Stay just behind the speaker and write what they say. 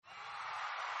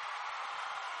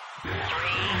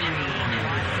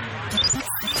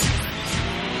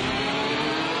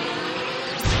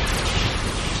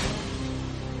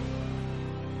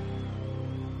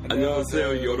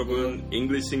안녕하세요 여러분,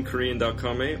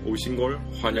 EnglishinKorean.com에 오신 걸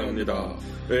환영합니다.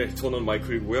 네, 저는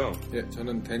마이클이고요. 예,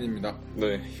 저는 댄입니다.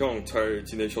 네, 형 잘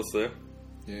지내셨어요?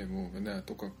 예, 뭐 맨날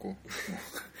똑같고.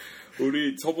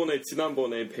 우리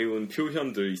지난번에 배운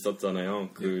표현들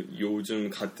있었잖아요. 요즘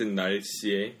같은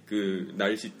날씨에 그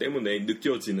날씨 때문에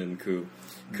느껴지는 그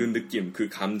느낌, 그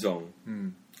감정.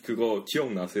 그거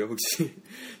기억나세요 혹시?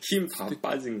 힘 다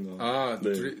빠진 거. 아,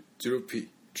 네.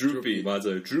 droopy,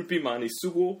 맞아요. droopy 많이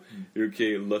쓰고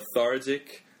이렇게 lethargic,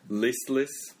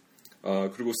 listless.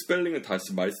 그리고 스펠링은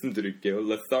다시 말씀드릴게요.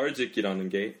 lethargic이라는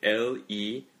게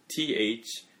L-E-T-H-A-R-G-I-C.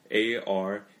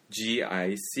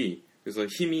 그래서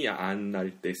힘이 안 날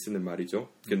때 쓰는 말이죠.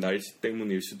 그 날씨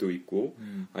때문일 수도 있고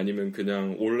아니면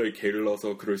그냥 원래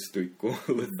게을러서 그럴 수도 있고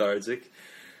lethargic.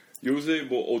 요새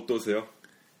뭐 어떠세요?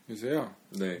 요새요?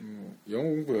 네. 영어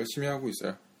공부 열심히 하고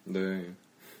있어요. 네.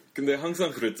 근데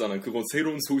항상 그랬잖아. 그거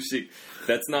새로운 소식.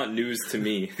 That's not news to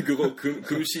me. 그거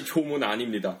금시 조문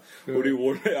아닙니다. 우리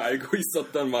원래 알고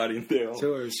있었단 말인데요.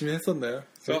 제가 열심히 했었나요?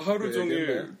 하루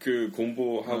종일 그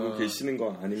공부하고 계시는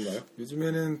거 아닌가요?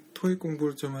 요즘에는 토익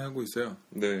공부를 좀 하고 있어요.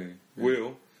 네.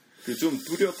 왜요? 그 좀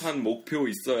뚜렷한 목표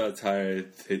있어야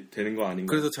잘 되는 거 아닌가요?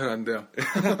 그래서 잘 안 돼요.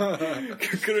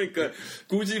 그러니까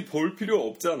굳이 볼 필요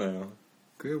없잖아요.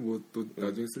 그게 뭐 또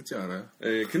나중에 쓸지 알아요.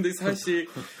 네, 근데 사실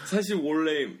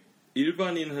원래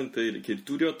일반인한테 이렇게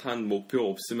뚜렷한 목표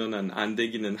없으면 안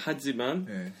되기는 하지만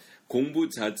네. 공부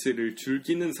자체를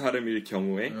즐기는 사람일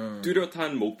경우에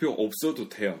뚜렷한 목표 없어도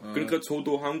돼요. 그러니까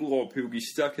저도 한국어 배우기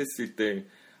시작했을 때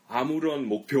아무런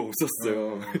목표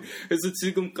없었어요. 그래서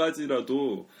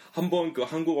지금까지라도 한번 그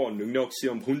한국어 능력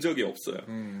시험 본 적이 없어요.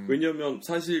 왜냐면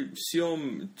사실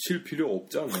시험 칠 필요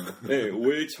없잖아요. 네,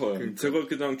 왜 쳐요? 그러니까. 제가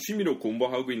그냥 취미로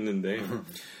공부하고 있는데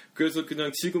그래서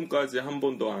그냥 지금까지 한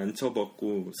번도 안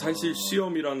쳐봤고 사실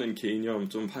시험이라는 개념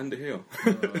좀 반대해요.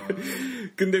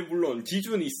 근데 물론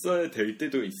기준 있어야 될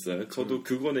때도 있어요. 저도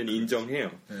그거는 인정해요.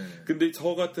 근데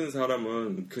저 같은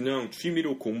사람은 그냥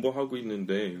취미로 공부하고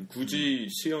있는데 굳이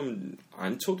시험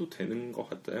안 쳐도 되는 것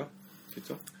같아요.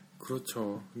 그렇죠?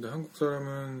 그렇죠. 근데 한국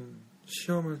사람은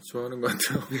시험을 좋아하는 것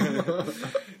같아요.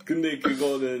 근데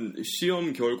그거는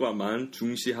시험 결과만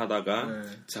중시하다가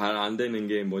잘 안 되는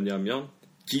게 뭐냐면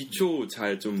기초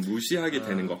잘 좀 무시하게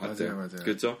되는 것 같아요. 맞아요.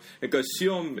 그렇죠? 그러니까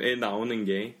시험에 나오는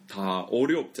게 다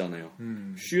어렵잖아요.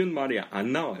 쉬운 말이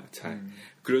안 나와요, 잘.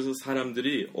 그래서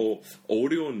사람들이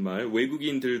어려운 말,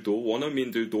 외국인들도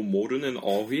원어민들도 모르는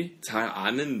어휘 잘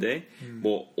아는데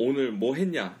뭐 오늘 뭐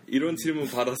했냐 이런 질문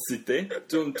받았을 때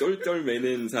좀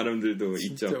쩔쩔매는 사람들도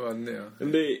있죠. 진짜 많네요.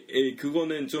 근데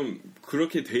그거는 좀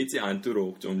그렇게 되지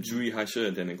않도록 좀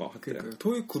주의하셔야 되는 것 같아요. 그러니까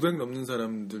토익 900 넘는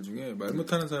사람들 중에 말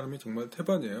못하는 사람이 정말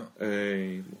태반이에요.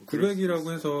 에이, 뭐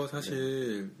 900이라고 해서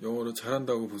사실 영어로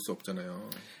잘한다고 볼 수 없잖아요.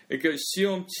 그러니까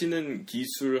시험 치는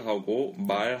기술하고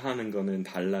말하는 거는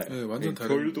달라요. 네, 완전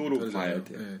별도로 다르잖아요. 봐야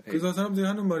돼요. 네. 그래서 사람들이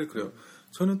하는 말이 그래요.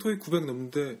 저는 토익 900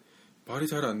 넘는데 말이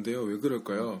잘 안 돼요. 왜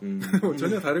그럴까요?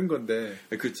 전혀 다른 건데.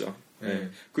 그렇죠.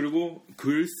 네. 그리고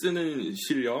글 쓰는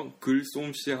실력, 글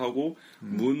솜씨하고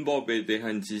문법에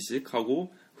대한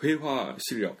지식하고 회화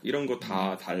실력 이런 거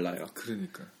다 달라요.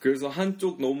 그러니까. 그래서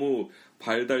한쪽 너무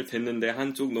발달됐는데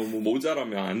한쪽 너무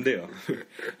모자라면 안 돼요.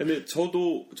 근데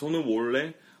저는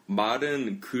원래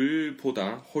말은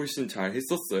글보다 훨씬 잘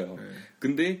했었어요.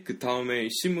 근데 그 다음에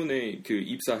신문에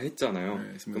입사했잖아요.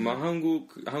 그러면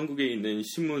한국에 있는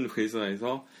신문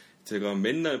회사에서 제가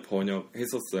맨날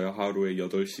번역했었어요. 하루에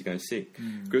 8시간씩.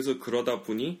 그래서 그러다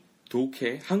보니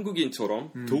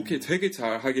한국인처럼 독해 되게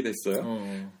잘 하게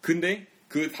됐어요. 근데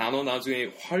그 단어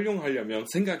나중에 활용하려면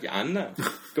생각이 안 나요.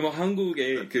 그러면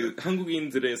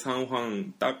한국인들의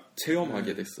상황 딱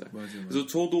체험하게 됐어요. 맞아요. 그래서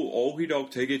저도 어휘력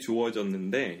되게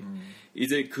좋아졌는데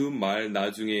이제 그 말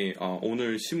나중에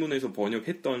오늘 신문에서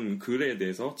번역했던 글에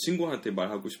대해서 친구한테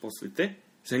말하고 싶었을 때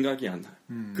생각이 안 나요.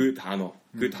 그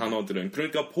단어들은.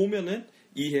 그러니까 보면은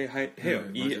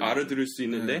이해해요. 알아들을 수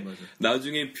있는데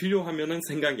나중에 필요하면은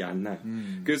생각이 안 나요.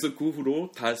 그래서 그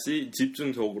후로 다시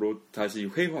집중적으로 다시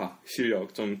회화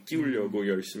실력 좀 키우려고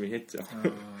열심히 했죠.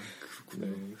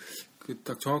 그렇구나.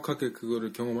 딱 정확하게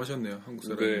그거를 경험하셨네요. 한국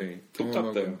사람이. 네,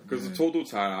 똑같아요. 그래서 저도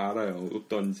잘 알아요.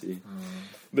 어떤지.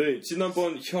 네,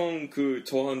 지난번 형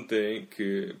저한테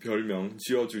그 별명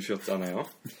지어주셨잖아요.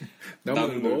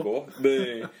 나무 늘고.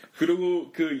 네.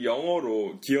 그리고 그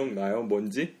영어로 기억나요?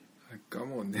 뭔지?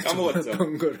 까먹었네. 까먹었죠.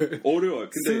 거를. 어려워요.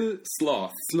 근데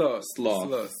sloth.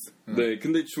 네,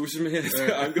 근데 조심해야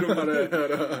돼요. 안 그러면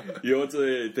알아.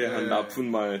 여자에 대한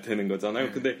나쁜 말 되는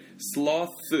거잖아요. 근데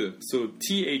sloth, so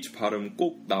th 발음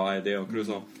꼭 나와야 돼요.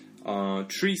 그래서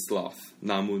tree sloth,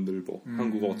 나무늘보,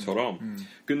 한국어처럼.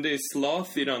 근데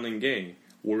sloth이라는 게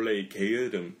원래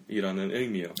게으름이라는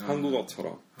의미예요.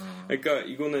 한국어처럼. 그러니까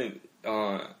이거는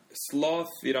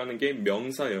sloth이라는 게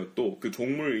명사예요. 또 그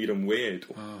동물 이름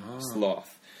외에도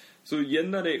sloth. So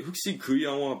옛날에 혹시 그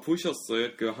영화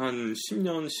보셨어요? 그 한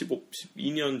 10년,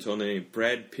 12년 전에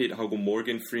브래드 핏하고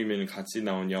모건 프리맨 같이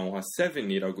나온 영화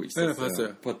세븐이라고 있었어요. 네,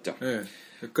 봤어요. 봤죠? 네.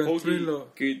 약간 거기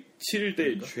트릴러. 그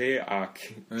 7대 죄악,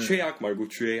 죄악 말고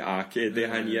죄악에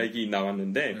대한 이야기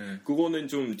나왔는데 그거는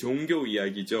좀 종교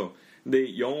이야기죠.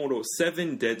 근데 영어로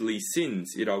Seven Deadly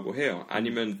Sins이라고 해요.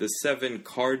 아니면 The Seven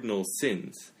Cardinal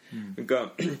Sins.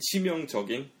 그러니까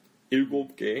치명적인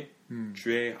 7개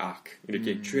죄악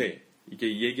이렇게 죄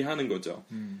이게 얘기하는 거죠.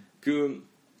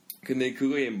 근데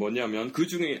그게 뭐냐면 그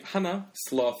중에 하나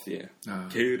sloth이에요.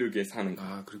 게으르게 사는 거.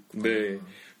 그렇구나. 네.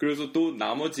 그래서 또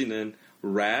나머지는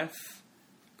wrath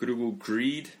그리고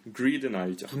greed는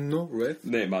알죠? 분노, wrath?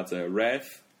 네, 맞아요. wrath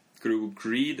그리고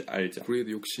greed 알죠?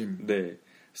 greed 욕심. 네.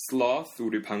 sloth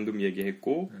우리 방금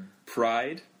얘기했고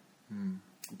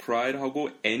pride하고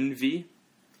envy.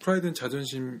 pride는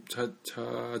자존심이에요?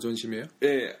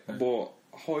 네, 뭐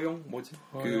허영 뭐지?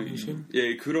 허영심?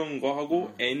 그런 거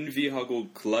하고 envy하고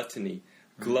gluttony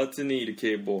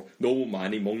이렇게 뭐 너무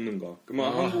많이 먹는 거.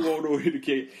 그러면 한국어로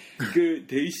이렇게 그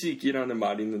대식이라는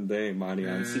말이 있는데 많이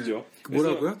안 쓰죠.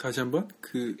 뭐라고요? 다시 한번?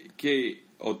 이게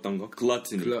어떤 거?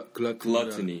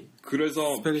 gluttony.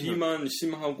 그래서 비만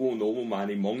심하고 너무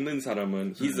많이 먹는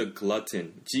사람은 he's a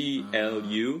glutton.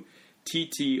 G-L-U-T-T-O-N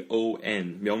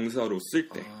명사로 쓸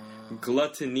때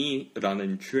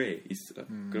gluttony라는 죄 있어요.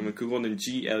 그러면 그거는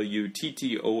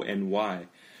G-L-U-T-T-O-N-Y.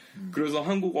 그래서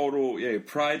한국어로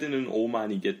pride는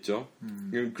오만이겠죠.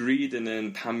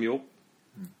 greed는 탐욕.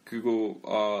 그리고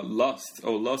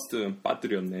lust는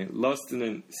빠뜨렸네.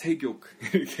 lust는 색욕.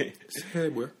 이렇게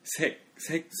뭐야?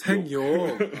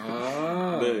 색욕.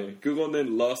 네,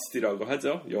 그거는 lust이라고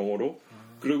하죠. 영어로.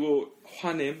 그리고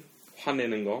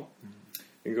화내는 거.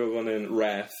 이거는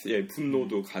wrath,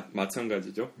 분노도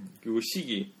분노도 그리고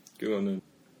시기, 그거는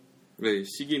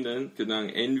시기는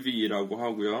그냥 envy라고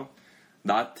하고요.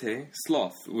 나태,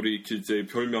 sloth, 우리 제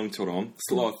별명처럼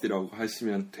sloth이라고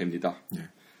하시면 됩니다.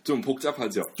 좀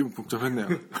복잡하죠? 좀 복잡했네요.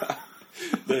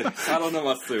 네,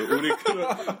 살아남았어요. 우리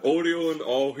그런 어려운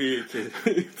어휘 이렇게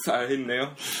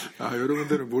잘했네요.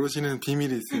 여러분들은 모르시는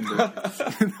비밀이 있습니다.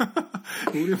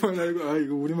 우리만 알고,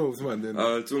 이거 우리만 웃으면 안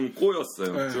된다. 좀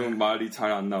꼬였어요. 좀 말이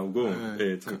잘 안 나오고.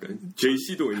 잠깐.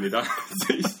 제이씨도입니다.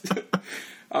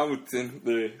 아무튼,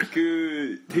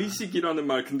 그, 대식이라는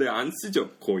말 근데 안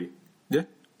쓰죠, 거의. 예?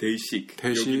 대식.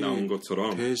 여기 나온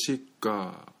것처럼.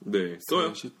 대식가. 네,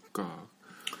 써요. 대식가.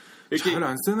 잘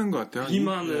안 쓰는 것 같아요.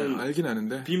 비만은 알긴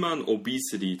아는데. 비만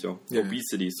obesity죠.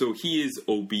 Obesity. So he is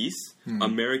obese.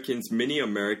 Many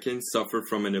Americans suffer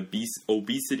from an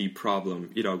obesity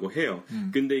problem이라고 해요.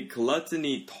 근데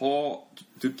gluttony 더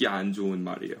듣기 안 좋은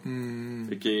말이에요.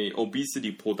 이렇게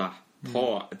obesity보다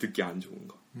더 듣기 안 좋은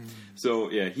거. So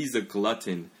he's a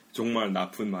glutton. 정말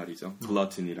나쁜 말이죠.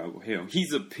 glutton이라고 해요.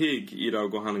 He's a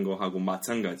pig이라고 하는 거하고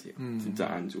마찬가지예요.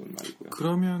 진짜 안 좋은 말이고요.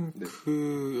 그러면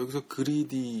여기서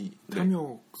greedy,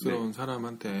 탐욕스러운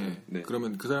사람한테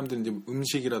그러면 그 사람들은 이제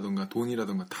음식이라든가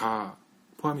돈이라든가 다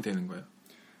포함이 되는 거예요?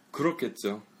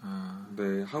 그렇겠죠.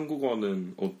 네,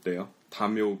 한국어는 어때요?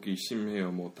 탐욕이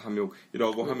심해요. 뭐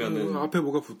탐욕이라고 하면은 앞에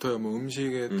뭐가 붙어요? 뭐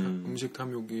음식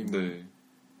탐욕이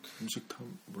음식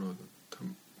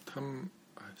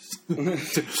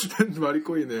말이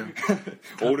꼬이네요.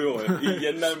 어려워요. 이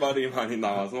옛날 말이 많이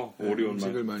나와서 어려운 말.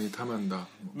 음식을 많이 탐한다.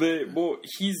 네, 뭐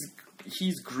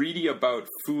he's greedy about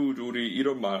food 우리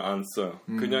이런 말 안 써요.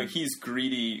 그냥 he's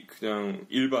greedy 그냥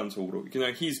일반적으로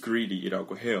그냥 he's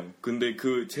greedy이라고 해요. 근데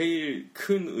그 제일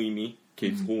큰 의미,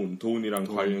 돈이랑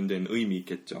관련된 의미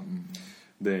있겠죠.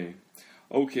 네.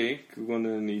 오케이,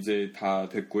 그거는 이제 다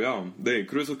됐고요. 네,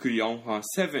 그래서 그 영화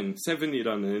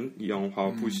세븐이라는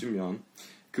영화 보시면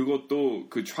그것도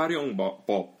그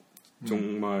촬영법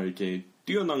정말 이렇게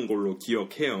뛰어난 걸로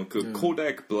기억해요. 그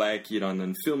코닥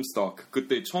블랙이라는 필름 스톡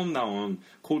그때 처음 나온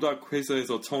코닥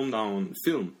회사에서 처음 나온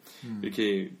필름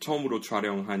이렇게 처음으로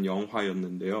촬영한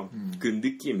영화였는데요. 그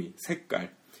느낌이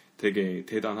색깔 되게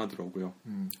대단하더라고요.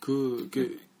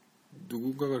 그게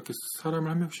누군가가 이렇게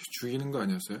사람을 한 명씩 죽이는 거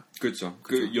아니었어요? 그렇죠.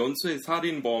 그 연쇄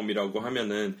살인범이라고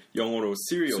하면은 영어로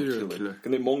serial killer.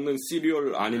 근데 먹는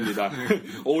시리얼 아닙니다.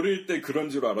 어릴 때 그런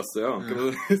줄 알았어요.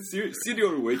 그래서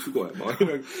시리얼을 왜 죽어요? 뭐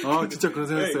이런. 아 진짜 그런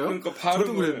생각했어요? 네, 그러니까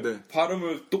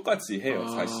발음을 똑같이 해요,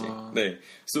 사실. 네,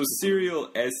 so serial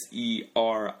S-E-R-I-A-L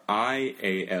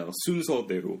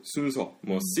순서대로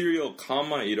뭐 serial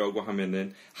comma이라고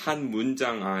하면은 한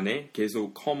문장 안에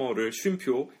계속 커머를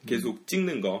쉼표 계속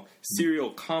찍는 거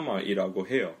serial comma이라고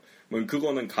해요.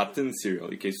 그거는 같은 serial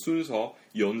이렇게 순서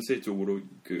연쇄적으로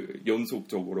그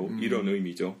연속적으로 이런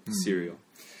의미죠. serial.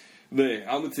 네,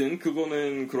 아무튼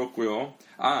그거는 그렇고요.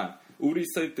 우리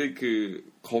사이트 그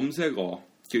검색어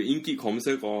그 인기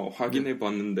검색어 확인해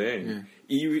봤는데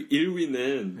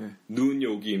 1위는 눈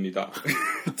여기입니다.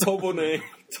 저번에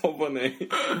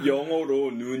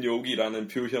영어로 눈 여기라는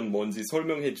표현 뭔지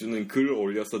설명해 주는 글을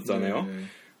올렸었잖아요.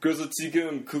 그래서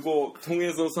지금 그거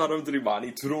통해서 사람들이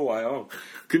많이 들어와요.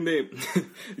 근데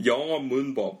영어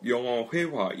문법, 영어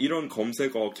회화 이런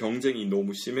검색어 경쟁이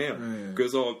너무 심해요.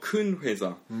 그래서 큰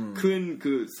회사, 큰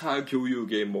그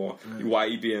사교육의 뭐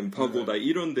YBM, 파고다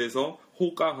이런 데서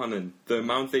호가하는 the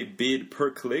amount they bid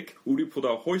per click 우리보다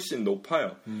훨씬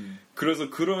높아요. 그래서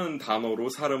그런 단어로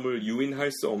사람을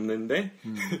유인할 수 없는데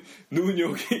눈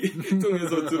여기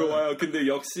통해서 들어와요. 근데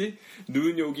역시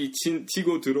눈 여기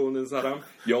치고 들어오는 사람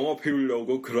영어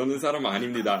배우려고 그러는 사람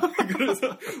아닙니다.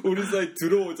 그래서 우리 사이트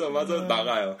들어오자마자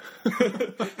나가요.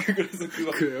 그래서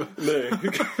그거 그래요? 네.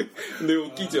 근데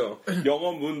웃기죠.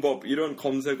 영어 문법 이런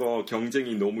검색어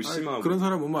경쟁이 너무 심하고 그런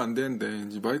사람 오면 안 되는데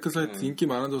이제 마이크 사이트 인기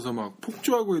많아져서 막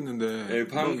폭주하고 있는데 네,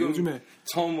 방금 요즘에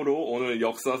처음으로 오늘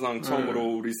역사상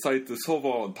처음으로 우리 사이트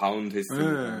서버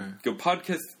다운됐습니다. 그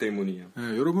팟캐스트 때문이에요.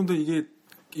 여러분들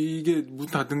이게 문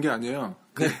닫은 게 아니에요.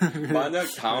 만약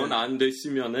다운 안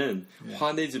되시면은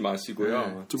화내지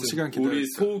마시고요. 좀 시간 기다려요. 우리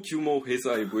소규모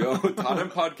회사이고요. 다른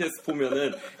팟캐스트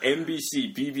보면은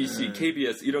MBC, BBC,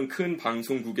 KBS 이런 큰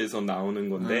방송국에서 나오는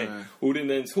건데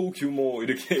우리는 소규모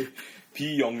이렇게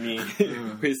비영리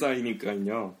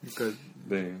회사이니까요. 그러니까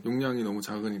용량이 너무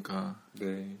작으니까.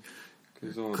 네.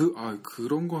 그래서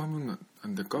그런 거 하면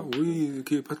안 될까? 우리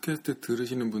이렇게 팟캐스트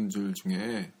들으시는 분들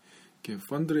중에 이렇게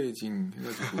펀드레이징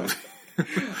해가지고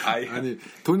아니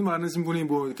돈 많으신 분이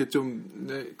뭐 이렇게 좀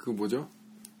그 뭐죠?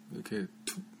 이렇게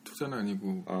투자는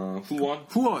아니고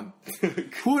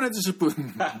후원해 주실 분.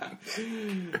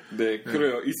 네,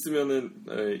 그래요. 있으면은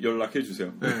연락해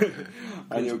주세요.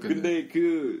 아니요, 근데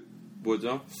그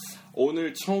뭐죠?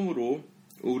 오늘 처음으로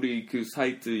우리 그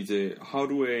사이트 이제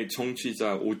하루에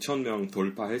청취자 5,000명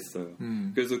돌파했어요.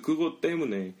 그래서 그것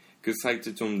때문에 그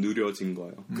사이트 좀 느려진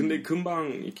거예요. 근데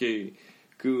금방 이렇게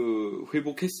그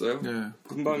회복했어요.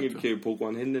 금방 이렇게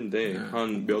복원했는데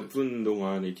한 몇 분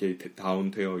동안 이렇게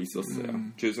다운되어 있었어요.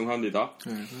 죄송합니다.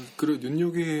 그리고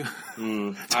눈요기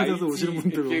찾아서 오시는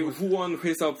분들 이렇게 후원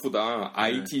회사보다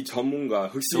IT 전문가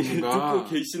혹시 듣고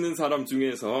계시는 사람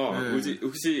중에서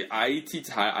혹시 IT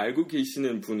잘 알고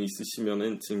계시는 분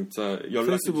있으시면은 진짜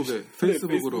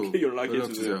페이스북으로 연락해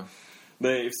주세요.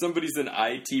 네, if somebody's an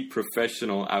IT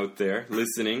professional out there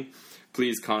listening.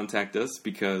 Please contact us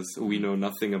because we know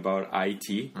nothing about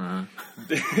IT.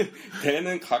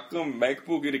 걔는 가끔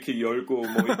맥북 이렇게 열고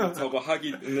뭐 이것저것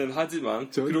하기는 하지만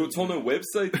그리고 저는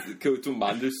웹사이트 좀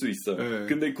만들 수 있어요.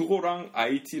 근데 그거랑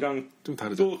IT랑 좀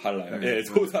다르죠. 또 달라요.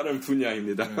 또 다른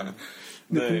분야입니다.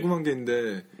 근데 궁금한 게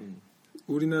있는데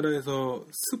우리나라에서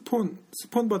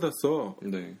스폰 받았어.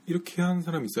 이렇게 하는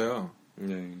사람 있어요.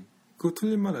 그거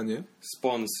틀린 말 아니에요?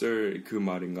 스폰서 그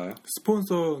말인가요?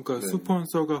 스폰서, 그러니까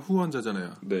스폰서가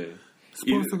후원자잖아요.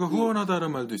 스폰서가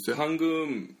후원하다라는 말도 있어요?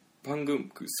 방금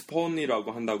그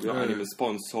스폰이라고 한다고요? 아니면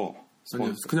스폰서?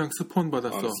 아니요, 그냥 스폰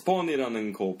받았어.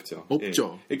 스폰이라는 거 없죠.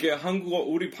 없죠. 이게 한국어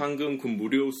우리 방금 그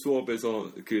무료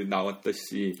수업에서 그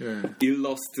나왔듯이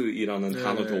일러스트이라는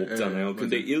단어도 없잖아요.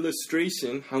 근데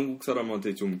illustration 한국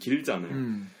사람한테 좀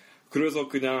길잖아요. 그래서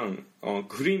그냥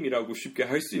그림이라고 쉽게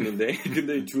할 수 있는데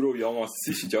근데 주로 영어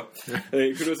쓰시죠.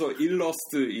 그래서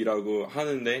일러스트이라고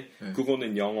하는데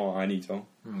그거는 영어 아니죠.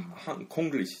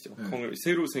 콩글리쉬죠.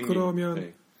 새로 생긴.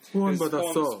 그러면 후원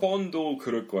받았어. 스폰도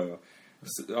그럴 거예요.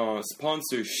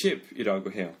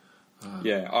 sponsorship이라고 해요.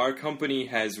 Yeah, our company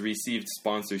has received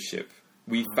sponsorship.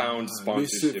 We found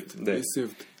sponsorship.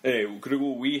 Received. 네,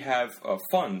 그리고 we have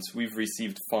funds. We've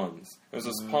received funds. 그래서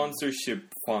sponsorship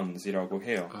funds이라고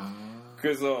해요.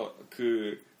 그래서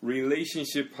그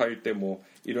relationship 할 때 뭐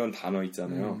이런 단어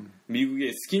있잖아요.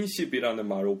 미국에 스킨십이라는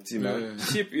말 없지만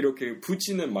ship 이렇게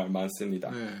붙이는 말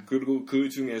많습니다. 그리고 그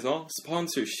중에서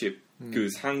sponsorship 그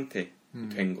상태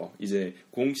된 거. 이제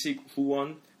공식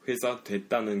후원 회사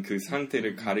됐다는 그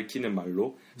상태를 가리키는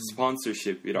말로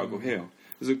sponsorship이라고 해요.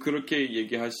 그래서 그렇게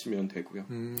얘기하시면 되고요.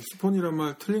 스폰이란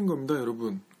말 틀린 겁니다,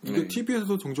 여러분. 이게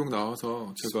TV에서도 종종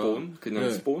나와서 제가 스폰?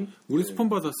 그냥 스폰? 우리 스폰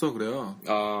받았어 그래요.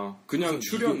 아 그냥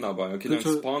줄였나 봐요. 그냥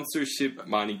스폰서십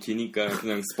많이 기니까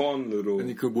그냥 스폰으로.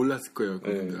 아니 그거 몰랐을 거예요.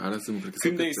 알았으면 그렇게 썼겠죠.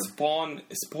 근데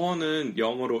스폰은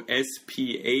영어로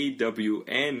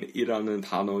SPAWN이라는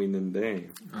단어 있는데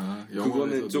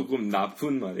그거는 조금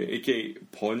나쁜 말이에요. 이렇게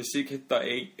번식했다,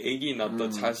 애기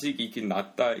낳다, 자식이 이렇게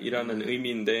낳다 이라는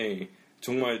의미인데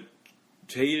정말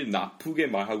제일 나쁘게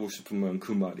말하고 싶으면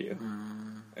그 말이에요.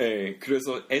 네,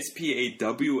 그래서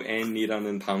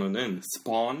SPAWN이라는 단어는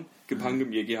spawn, 그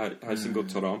방금 얘기하신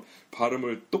것처럼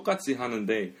발음을 똑같이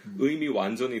하는데 의미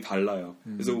완전히 달라요.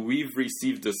 그래서 we've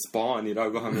received the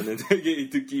spawn이라고 하면은 되게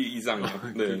듣기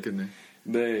이상해요. 네. 그렇겠네.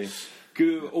 네.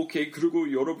 오케이.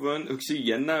 그리고 여러분 혹시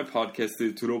옛날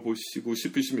팟캐스트 들어보시고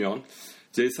싶으시면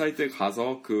제 사이트에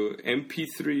가서 그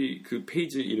MP3 그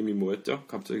페이지 이름이 뭐였죠?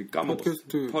 갑자기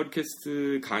까먹었어요.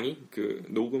 팟캐스트 강의 그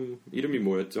녹음 이름이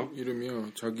뭐였죠?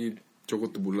 이름이요. 자기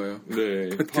저것도 몰라요. 네,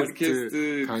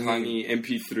 팟캐스트 강의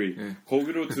MP3 네.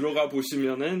 거기로 들어가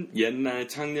보시면은 옛날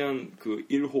작년 그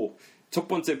 1호 첫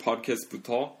번째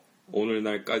팟캐스트부터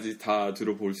오늘날까지 다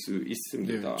들어볼 수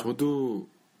있습니다. 네, 저도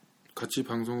같이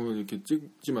방송을 이렇게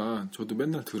찍지만 저도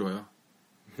맨날 들어요.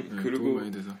 네, 그리고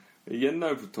많이 돼서.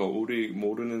 옛날부터 우리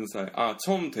모르는 사이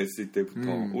처음 됐을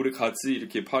때부터 우리 같이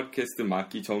이렇게 팟캐스트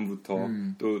맡기 전부터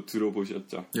또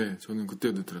들어보셨죠? 네, 저는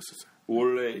그때도 들었었어요.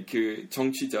 원래 그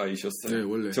정치자이셨어요. 네,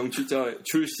 원래 정치자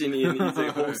출신인 이제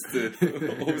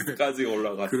호스트까지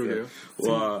올라갔어요. 그러게요.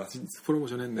 와,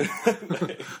 프로모션 했네. 네.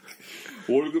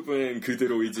 월급은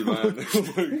그대로이지만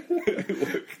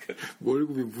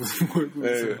월급이 무슨 월급이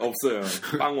네, 있어요? 없어요.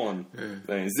 빵원.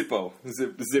 네, zippo,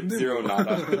 zip zero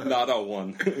nada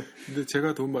one. 근데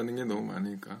제가 돈 받는 게 너무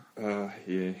많으니까. 아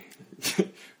예.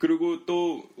 그리고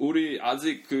또 우리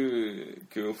아직 그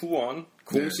후원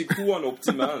공식 후원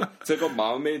없지만 제가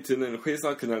마음에 드는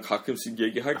회사 그냥 가끔씩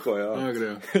얘기할 거예요. 아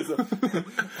그래요. 그래서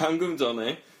방금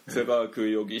전에 제가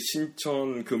그 여기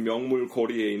신천 그 명물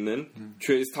거리에 있는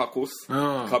최스 타코스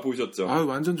가보셨죠? 아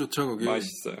완전 좋죠 거기.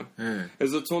 맛있어요. 네.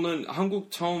 그래서 저는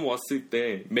한국 처음 왔을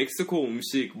때 멕시코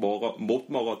음식 못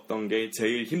먹었던 게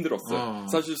제일 힘들었어요.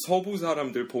 사실 서부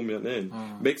사람들 보면은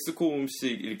멕시코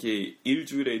음식 이렇게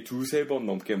일주일에 2-3번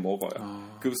넘게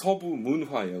먹어요. 그 서부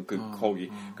문화예요. 거기.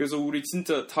 그래서 우리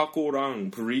진짜 타코랑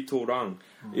브리토랑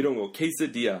이런 거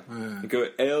케이사디아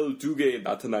그 L 2개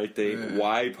나타날 때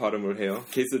Y 발음을 해요.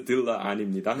 케이사딜라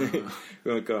아닙니다.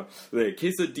 그러니까 네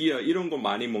케이사디아 이런 거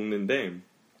많이 먹는데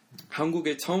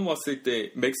한국에 처음 왔을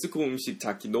때 멕시코 음식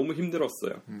찾기 너무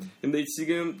힘들었어요. 근데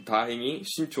지금 다행히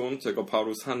신촌 제가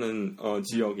바로 사는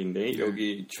지역인데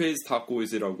여기 최스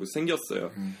타코즈라고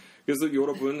생겼어요. 그래서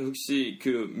여러분 혹시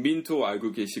그 민토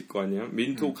알고 계실 거 아니에요?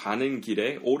 민토 가는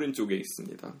길에 오른쪽에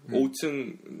있습니다.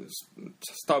 5층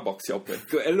스타벅스 옆에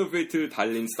그 엘리베이터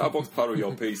달린 스타벅스 바로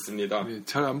옆에 있습니다. 네,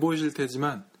 잘 안 보이실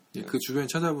테지만 그 주변에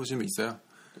찾아보시면 있어요.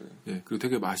 네, 그리고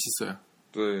되게 맛있어요.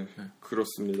 네,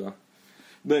 그렇습니다.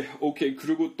 네, 오케이.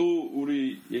 그리고 또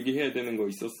우리 얘기해야 되는 거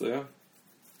있었어요?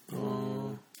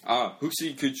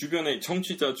 혹시 그 주변에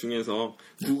청취자 중에서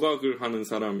국악을 하는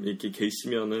사람 이렇게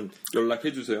계시면은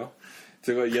연락해 주세요.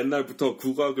 제가 옛날부터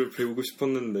국악을 배우고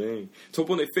싶었는데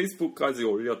저번에 페이스북까지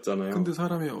올렸잖아요. 근데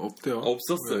사람이 없대요.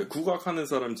 없었어요. 왜? 국악하는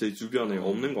사람 제 주변에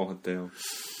없는 것 같아요.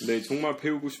 네, 정말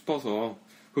배우고 싶어서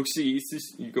혹시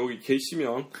여기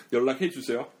계시면 연락해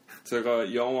주세요.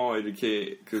 제가 영어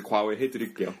이렇게 그 과외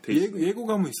해드릴게요. 예고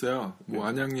과목 있어요. 뭐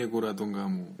안양 예고라던가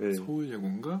뭐 서울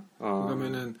예고인가?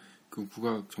 그러면은 그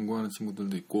국악 전공하는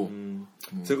친구들도 있고. 뭐.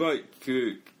 제가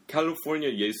그 캘리포니아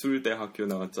예술대학교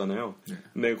나왔잖아요.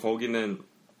 근데 거기는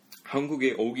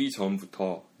한국에 오기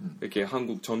전부터 이렇게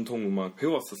한국 전통음악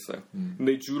배웠었어요.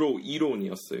 근데 주로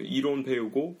이론이었어요. 이론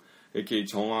배우고 이렇게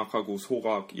정악하고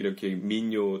소각 이렇게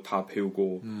민요 다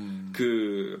배우고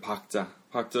그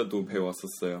박자도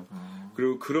배웠었어요.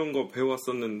 그리고 그런 거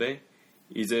배웠었는데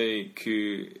이제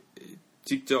그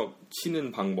직접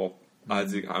치는 방법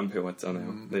아직 안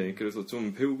배웠잖아요. 네, 그래서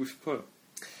좀 배우고 싶어요.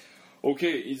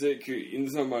 오케이, 이제 그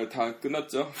인사말 다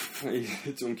끝났죠?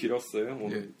 이제 좀 길었어요,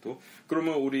 오늘도.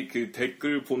 그러면 우리 그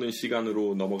댓글 보는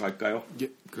시간으로 넘어갈까요?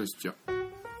 예, 그러시죠.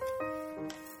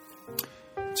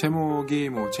 제목이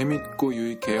뭐 재밌고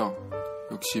유익해요.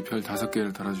 역시 별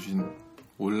 5개를 달아주신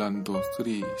올란도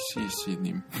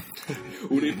 3CC님.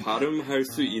 우리 발음할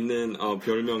수 있는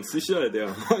별명 쓰셔야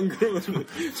돼요. 안 그러면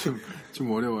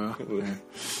좀 어려워요. 네.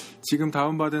 지금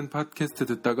다운받은 팟캐스트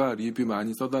듣다가 리뷰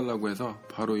많이 써달라고 해서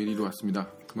바로 이리로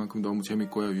왔습니다. 그만큼 너무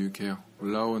재밌고요, 유익해요.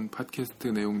 올라온 팟캐스트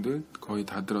내용들 거의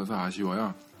다 들어서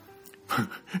아쉬워요.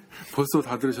 벌써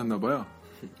다 들으셨나봐요.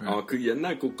 네. 그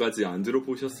옛날 곡까지 안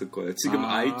들어보셨을 거예요. 지금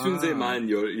아이튠즈에만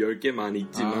 10개만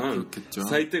있지만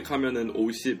사이트 가면은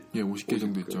 50개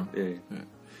정도 있죠. 예.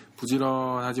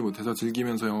 부지런하지 못해서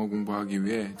즐기면서 영어 공부하기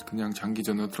위해 그냥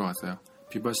장기전으로 들어왔어요.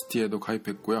 비바시티에도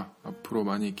가입했고요. 앞으로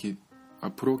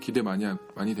기대 많이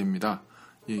됩니다.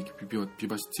 이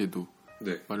비바시티에도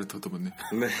네. 말을 더듬었네.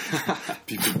 네.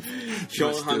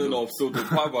 형 하는 없어도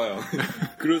봐봐요.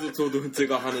 그래서 저도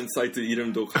제가 하는 사이트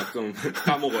이름도 가끔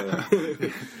까먹어요.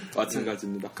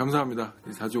 마찬가지입니다. 감사합니다.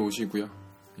 자주 오시고요.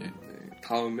 예. 네.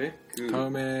 다음에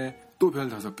또 별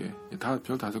 5개. 다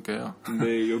별 5개예요.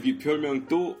 네, 여기 별명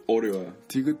또 어려워요.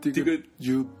 디귿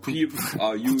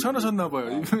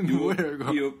귀찮으셨나봐요. 이건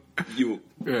뭐예요 이거?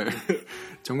 예.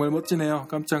 정말 멋지네요.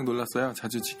 깜짝 놀랐어요.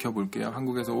 자주 지켜볼게요.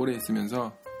 한국에서 오래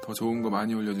있으면서 더 좋은 거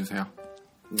많이 올려주세요.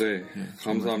 네, 예,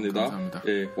 감사합니다.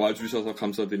 예, 와주셔서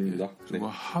감사드립니다. 예, 그리고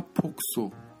네.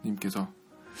 하폭소님께서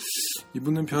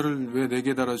이분은 별을 왜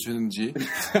 4개 달아주는지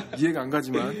이해가 안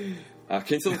가지만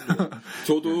괜찮습니다.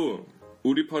 저도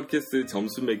우리 팟캐스트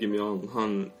점수 매기면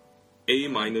한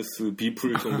A-B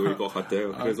풀 정도일 것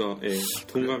같아요. 그래서 예,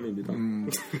 동감입니다.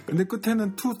 근데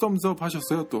끝에는 2 thumbs up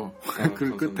하셨어요 또.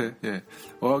 그 끝에 예.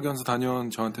 어학연수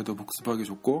다녀온 저한테도 복습하기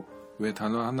좋고 왜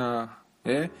단어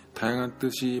하나에 다양한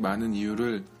뜻이 많은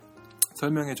이유를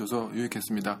설명해줘서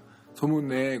유익했습니다. 소문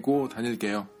내고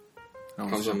다닐게요.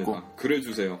 감사합니다. 하셨고.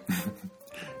 그래주세요.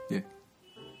 예.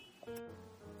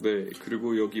 네,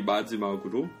 그리고 여기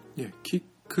마지막으로 예,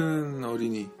 키 큰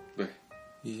어린이. 네.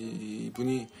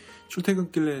 이분이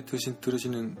출퇴근길에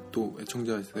들으시는 또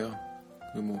애청자였어요.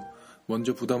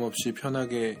 먼저 부담 없이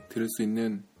편하게 들을 수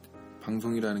있는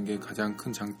방송이라는 게 가장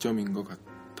큰 장점인 것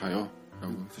같아요.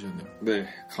 라고 쓰셨네요. 네,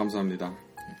 감사합니다.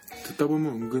 듣다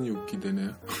보면 은근히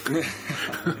웃기대네요.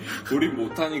 우리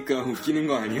못하니까 웃기는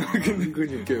거 아니야?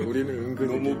 은근히 웃겨요. 우리는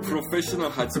은근히 너무 프로페셔널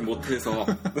하지 못해서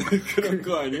그런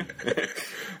거 아니야?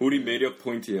 우리 매력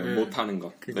포인트예요. 네. 못하는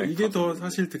거. 그러니까 네, 이게 더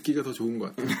사실 듣기가 더 좋은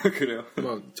것 같아요. 그래요?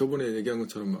 막 저번에 얘기한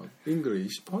것처럼 막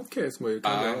English Podcast 뭐 이렇게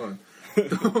하면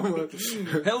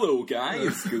Hello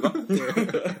guys 그거?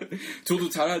 저도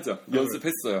잘하죠.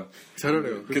 연습했어요.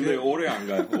 잘하네요. 근데 오래 안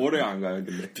가요.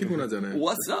 근데 피곤하잖아요.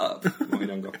 What's up? 뭐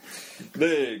이런 거.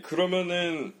 네,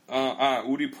 그러면은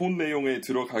우리 본 내용에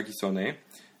들어가기 전에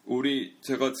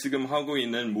제가 지금 하고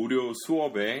있는 무료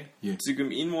수업에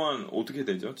지금 인원 어떻게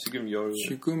되죠? 지금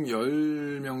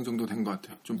 10명 정도 된 것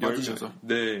같아요. 좀 빠지셔서.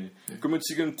 네. 그러면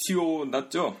지금 TO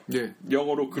났죠? 네.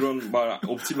 영어로 그런 말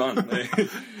없지만 네.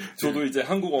 저도 이제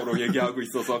한국어로 얘기하고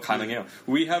있어서 가능해요.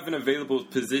 We have an available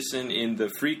position in the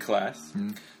free class.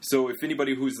 So if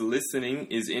anybody who's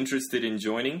listening is interested in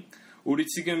joining, 우리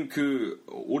지금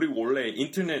우리 원래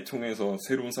인터넷 통해서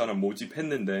새로운 사람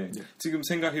모집했는데 지금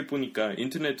생각해 보니까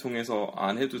인터넷 통해서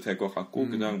안 해도 될 것 같고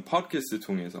그냥 팟캐스트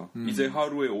통해서 이제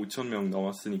하루에 5,000명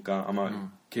나왔으니까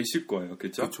아마 계실 거예요,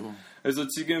 그렇죠? 그래서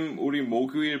지금 우리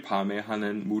목요일 밤에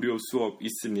하는 무료 수업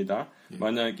있습니다.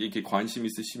 만약 이렇게 관심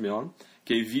있으시면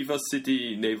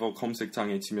비바시티 네이버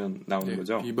검색창에 치면 나오는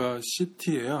거죠.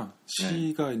 비바시티예요.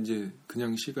 시가 이제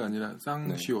그냥 시가 아니라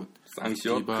쌍시옷.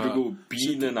 쌍시옷. 그리고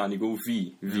B는 아니고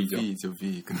V죠. V죠,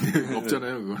 V. 근데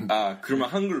없잖아요, 그건. 그러면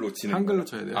한글로 치는 한글로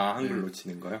쳐야 돼요. 한글로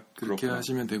치는 거요? 그렇게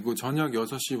하시면 되고 저녁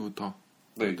 6시부터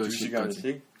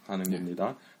 2시간씩 하는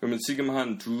겁니다. 그러면 지금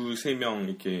한 2-3명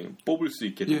이렇게 뽑을 수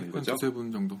있게 되는 거죠? 한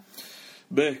 2-3분 정도.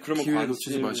 네, 그러면 기회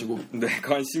놓치지 마시고. 네,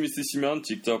 관심 있으시면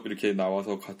직접 이렇게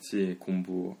나와서 같이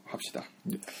공부합시다.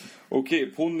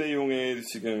 오케이, 본 내용에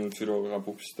지금 들어가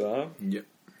봅시다.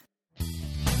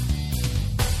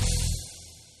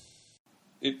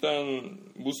 일단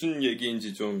무슨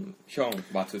얘기인지 좀 형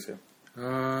맡으세요.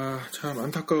 참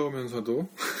안타까우면서도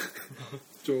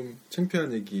좀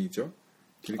창피한 얘기죠.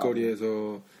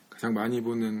 길거리에서 가장 많이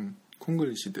보는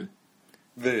콩글리쉬들.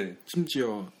 네.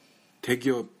 심지어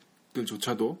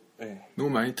대기업들조차도 너무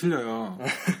많이 틀려요.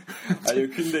 아니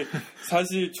근데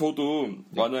사실 저도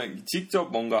만약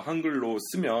직접 뭔가 한글로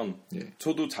쓰면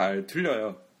저도 잘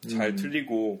틀려요. 잘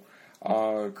틀리고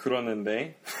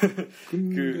그러는데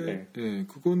근데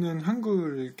그거는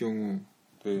한글일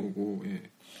경우고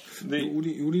근데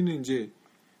우리는 이제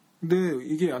근데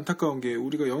이게 안타까운 게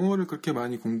우리가 영어를 그렇게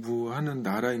많이 공부하는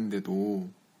나라인데도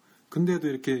근데도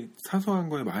이렇게 사소한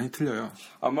거에 많이 틀려요.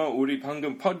 아마 우리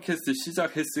방금 팟캐스트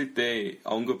시작했을 때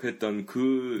언급했던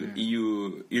그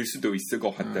이유일 수도 있을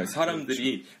것 같아요.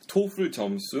 사람들이 토플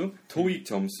점수, 토익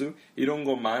점수 이런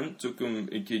것만 조금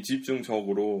이렇게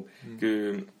집중적으로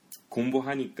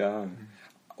공부하니까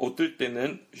어떨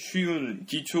때는 쉬운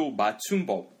기초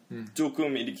맞춤법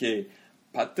조금 이렇게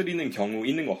빠뜨리는 경우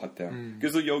있는 것 같아요.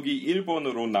 그래서 여기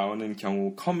 1번으로 나오는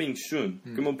경우 coming soon.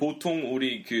 그러면 보통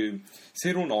우리 그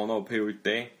새로운 언어 배울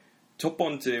때 첫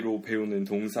번째로 배우는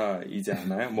동사이지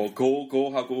않아요? 뭐 go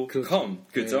하고 come,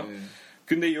 그죠? 네.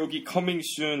 근데 여기 coming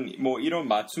soon 뭐 이런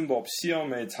맞춤법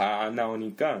시험에 잘 안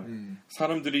나오니까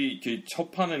사람들이 이렇게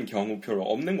접하는 경우 별로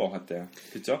없는 것 같아요.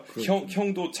 그죠?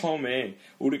 형도 처음에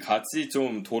우리 같이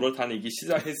좀 돌아다니기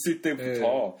시작했을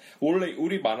때부터 원래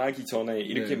우리 만나기 전에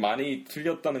이렇게 많이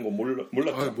틀렸다는 거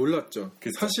몰랐죠? 몰랐죠.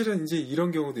 사실은 이제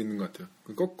이런 경우도 있는 것 같아요.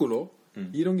 거꾸로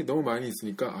이런 게 너무 많이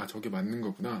있으니까 저게 맞는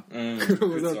거구나.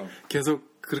 그러고서 그렇죠. 계속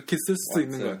그렇게 쓸 수도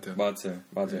있는 것 같아요.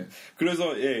 맞아요.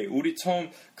 그래서 우리 처음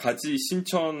같이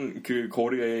신천 그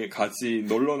거리에 같이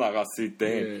놀러 나갔을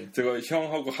때 제가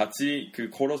형하고 같이 그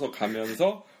걸어서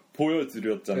가면서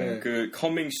보여드렸잖아요. 그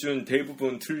coming soon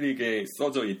대부분 틀리게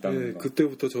써져 있다는 거.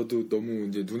 그때부터 저도 너무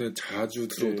이제 눈에 자주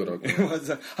들어오더라고요.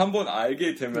 맞아. 한번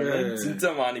알게 되면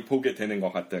진짜 많이 보게 되는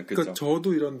것 같아요. 그쵸? 그러니까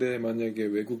저도 이런데 만약에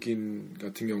외국인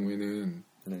같은 경우에는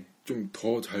좀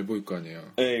더 잘 보일 거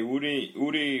아니에요. 네,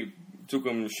 우리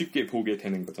조금 쉽게 보게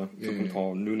되는 거죠. 조금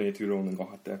더 눈에 들어오는 것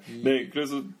같아요. 네,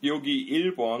 그래서 여기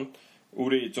 1번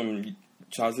우리 좀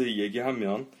자세히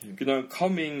얘기하면 그냥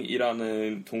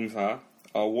coming이라는 동사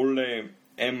원래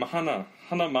M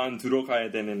하나만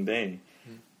들어가야 되는데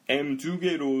M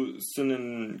 2개로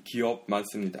쓰는 기업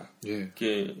많습니다.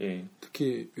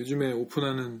 특히 요즘에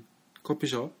오픈하는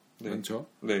커피숍 많죠.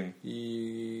 네.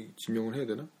 이 지명을 해야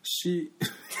되나? C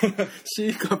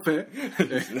카페,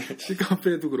 C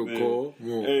카페도 그렇고,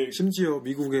 심지어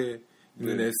미국에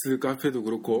있는 S 카페도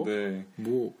그렇고,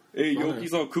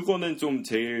 여기서 그거는 좀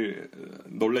제일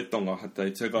놀랬던 것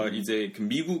같아요. 제가 이제 그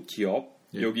미국 기업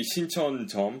여기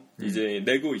신천점 이제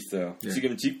내고 있어요.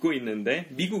 지금 짓고 있는데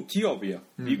미국 기업이야.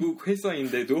 미국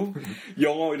회사인데도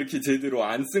영어 이렇게 제대로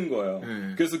안 쓴 거예요.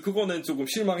 그래서 그거는 조금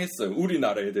실망했어요.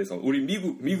 우리나라에 대해서. 우리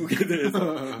미국에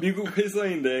대해서. 미국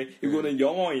회사인데 이거는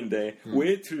영어인데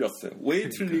왜 틀렸어요? 왜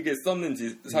틀리게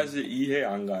썼는지 사실 이해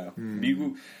안 가요.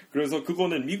 그래서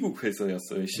그거는 미국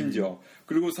회사였어요. 심지어.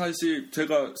 그리고 사실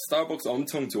제가 스타벅스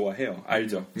엄청 좋아해요.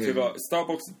 알죠? 제가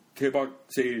스타벅스 대박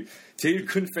제일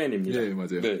큰 팬입니다. 네,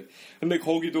 맞아요. 네. 근데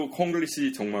거기도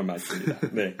콩글리쉬 정말 많습니다.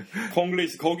 네.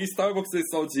 콩글리쉬 거기 스타벅스에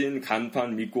써진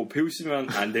간판 믿고 배우시면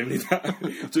안 됩니다.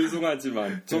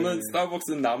 죄송하지만 저는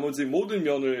스타벅스 나머지 모든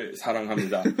면을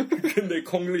사랑합니다. 근데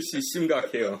콩글리쉬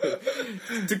심각해요.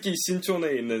 특히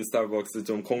신촌에 있는 스타벅스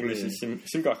좀 콩글리쉬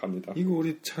심각합니다. 이거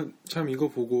우리 참 이거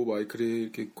보고 마이클이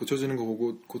이렇게 고쳐지는 거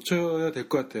보고 고쳐야 될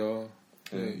것 같아요.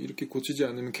 이렇게 고치지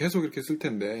않으면 계속 이렇게 쓸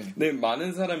텐데. 네,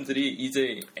 많은 사람들이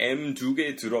이제 M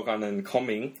 2개 들어가는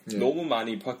coming 너무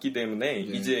많이 봤기 때문에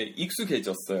이제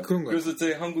익숙해졌어요. 그래서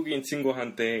제 한국인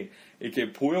친구한테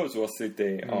이렇게 보여주었을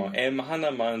때 M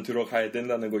하나만 들어가야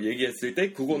된다는 거 얘기했을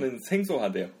때 그거는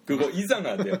생소하대요. 그거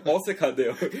이상하대요.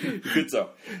 어색하대요.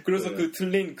 그렇죠? 그래서 그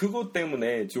틀린 그것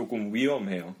때문에 조금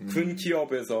위험해요. 큰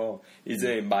기업에서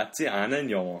이제 맞지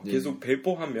않은 영어 계속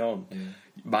배포하면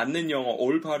맞는 영어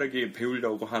올바르게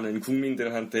배우려고 하는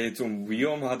국민들한테 좀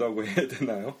위험하다고 해야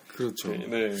되나요? 그렇죠.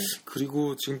 네.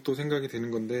 그리고 지금 또 생각이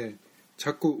되는 건데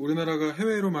자꾸 우리나라가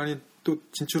해외로 많이 또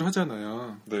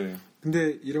진출하잖아요. 네.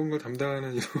 근데 이런 걸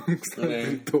담당하는 이런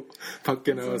사람들이 또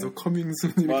밖에 나와서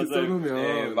커밍순 이렇게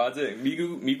써놓으면 맞아요.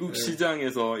 미국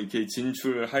시장에서 이렇게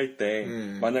진출할 때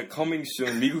만약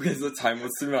커밍순 미국에서 잘못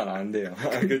쓰면 안 돼요.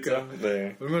 그렇죠?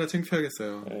 네. 얼마나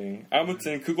창피하겠어요. 네.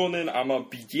 아무튼 그거는 아마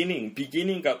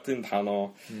beginning 같은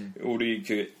단어 우리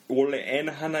그 원래 N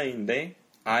하나인데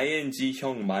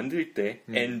ing형 만들 때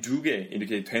N 2개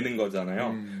이렇게 되는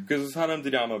거잖아요. 그래서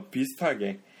사람들이 아마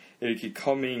비슷하게 이렇게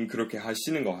coming 그렇게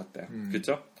하시는 것 같아요.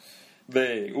 그렇죠?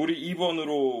 네, 우리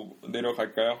 2번으로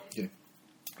내려갈까요?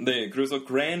 네, 그래서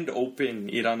grand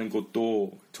open이라는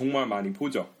것도 정말 많이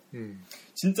보죠.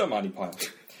 진짜 많이 봐요.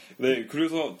 네,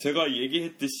 그래서 제가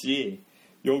얘기했듯이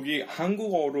여기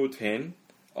한국어로 된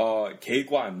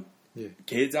개관,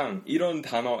 개장 이런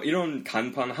단어, 이런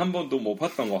간판 한 번도 못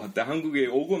봤던 것 같아요. 한국에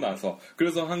오고 나서.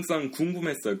 그래서 항상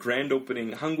궁금했어요. grand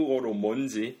opening 한국어로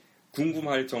뭔지.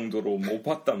 궁금할 정도로 못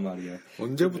봤단 말이에요.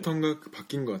 언제부턴가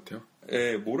바뀐 것 같아요.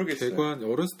 네, 모르겠어요. 개관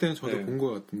어렸을 때는 저도 본 것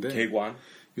같은데. 개관.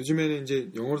 요즘에는 이제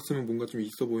영어로 쓰면 뭔가 좀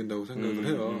있어 보인다고 생각을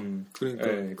해요. 그러니까.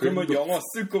 네, 그러면 영어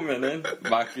쓸 거면은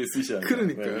맞게 쓰셔야 돼요.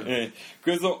 그러니까. 네.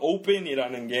 그래서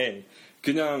open이라는 게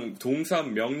그냥 동사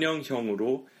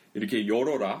명령형으로 이렇게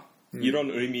열어라.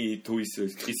 이런 의미도 있을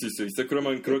수 있어.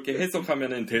 그러면 그렇게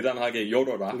해석하면은 대단하게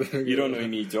열어라 이런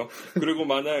의미죠. 그리고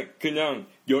만약 그냥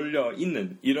열려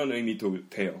있는 이런 의미도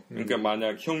돼요. 그러니까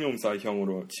만약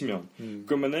형용사형으로 치면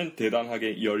그러면은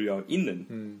대단하게 열려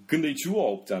있는. 근데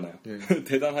주어 없잖아요.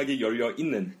 대단하게 열려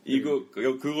있는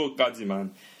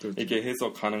그거까지만 그렇죠. 이렇게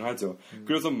해석 가능하죠.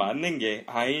 그래서 맞는 게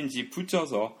ing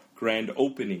붙여서 grand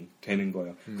opening 되는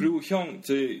거예요. 그리고 형,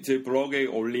 제 블로그에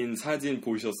올린 사진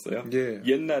보셨어요? 예.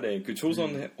 옛날에 그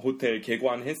조선 호텔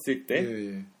개관했을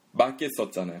때 맞게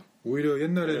썼잖아요. 오히려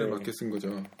옛날에는 맞게 쓴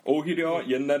거죠. 오히려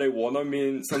옛날에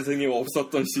원어민 선생님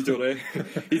없었던 시절에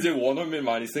이제 원어민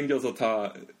많이 생겨서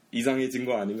다 이상해진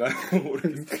거 아닌가요?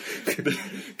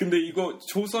 근데 이거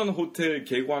조선 호텔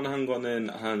개관한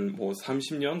거는 한 뭐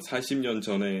 30년, 40년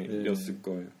전에였을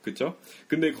거예요. 그쵸?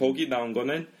 근데 거기 나온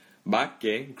거는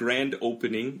맞게 grand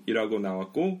opening이라고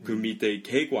나왔고 그 밑에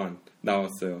개관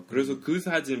나왔어요. 그래서 그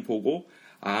사진 보고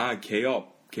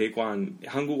개관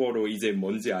한국어로 이제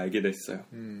뭔지 알게 됐어요.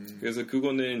 그래서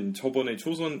그거는 저번에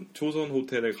조선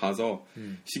호텔에 가서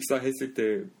식사했을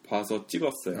때 봐서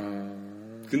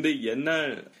찍었어요. 근데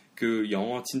옛날 그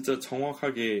영어 진짜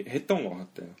정확하게 했던 것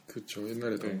같아요. 그렇죠.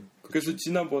 옛날에도. 네. 그래서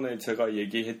지난번에 제가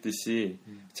얘기했듯이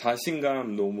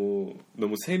자신감 너무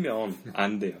세면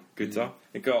안 돼요. 그렇죠?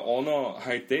 그러니까 언어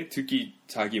할 때 특히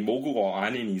자기 모국어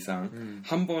아닌 이상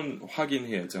한 번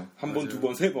확인해야죠. 한 번, 두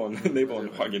번, 세 번, 네 번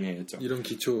확인해야죠. 이런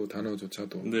기초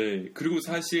단어조차도. 네. 그리고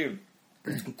사실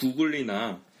구글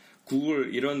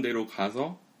이런 데로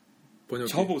가서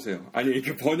쳐보세요. 아니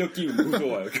이렇게 번역기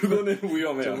무서워요. 그거는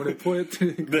위험해요. 저번에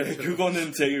포에트. 네,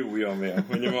 그거는 제일 위험해요.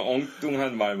 왜냐면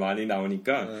엉뚱한 말 많이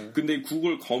나오니까. 근데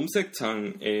구글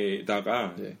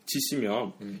검색창에다가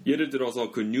치시면 예를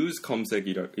들어서 그 뉴스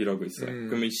검색이라고 있어요.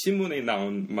 그러면 신문에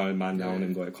나온 말만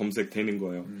나오는 거예요. 검색되는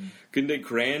거예요. 근데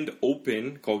grand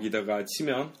open 거기다가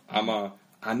치면 아마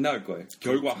안 나올 거예요.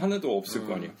 결과 하나도 없을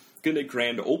거 아니에요. 근데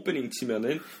grand opening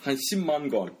치면은 한 10만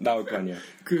건 나올 거 아니에요.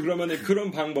 그러면은 그런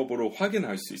방법으로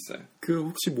확인할 수 있어요. 그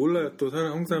혹시 몰라요. 또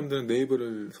한국 사람들은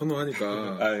네이버를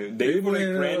선호하니까.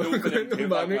 네이버에 grand opening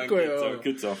많을 거예요.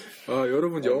 그렇죠.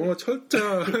 여러분 영어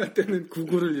철자 할 때는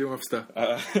구글을 이용합시다.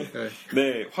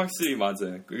 네, 확실히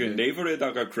맞아요. 그게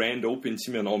네이버에다가 grand open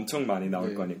치면 엄청 많이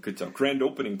나올 거 아니에요. 그렇죠. grand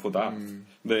opening보다.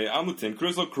 네, 아무튼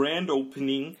그래서 grand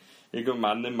opening 이거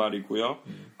맞는 말이고요.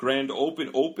 grand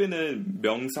open은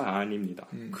명사 아닙니다.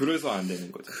 그래서 안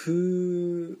되는 거죠.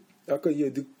 아까 이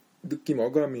느낌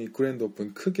어감이 grand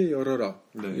open 크게 열어라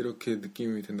이렇게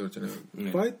느낌이 된다고 했잖아요.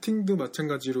 fighting도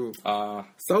마찬가지로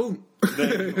싸움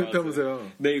이렇게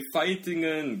하면서요. 네,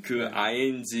 fighting은 그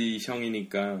ing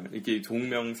형이니까 이렇게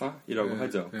동명사이라고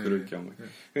하죠. 그럴 경우에.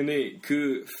 근데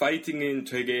그 fighting은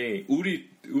되게 우리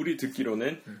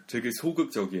듣기로는 되게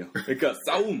소극적이에요. 그러니까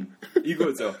싸움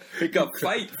이거죠. 그러니까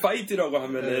fight라고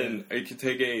하면은 이렇게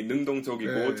되게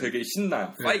능동적이고 되게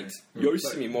신나요. fight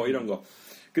열심히 뭐 이런 거.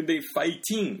 근데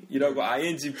fighting이라고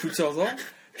ing 붙여서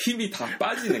힘이 다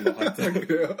빠지는 것 같아요.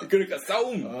 그러니까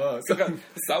싸움. 그러니까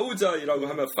싸우자이라고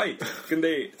하면 fight.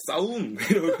 근데 싸움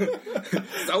이러고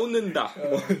싸우는다.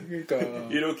 그러니까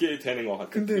이렇게 되는 것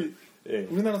같아요. 근데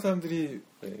우리나라 사람들이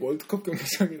월드컵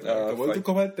경기장이나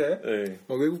월드컵 할 때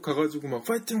외국 가가지고 막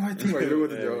파이팅 막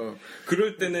이러거든요.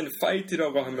 그럴 때는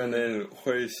fight라고 하면은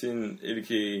훨씬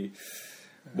이렇게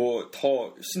뭐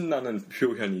더 신나는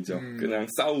표현이죠. 그냥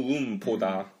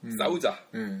싸움보다 싸우자.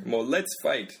 뭐 let's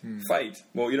fight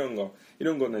뭐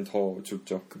이런 거는 더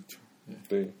좋죠. 그렇죠.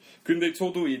 네. 근데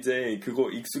저도 이제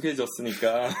그거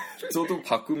익숙해졌으니까 저도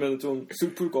바꾸면 좀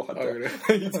슬플 것 같아요. 그래요?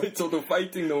 이제 저도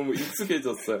파이팅 너무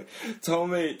익숙해졌어요.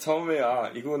 처음에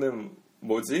이거는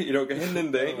뭐지? 이렇게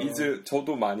했는데 이제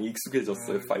저도 많이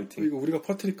익숙해졌어요. 파이팅. 이거 우리가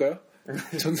퍼뜨릴까요?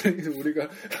 전 세계에서 우리가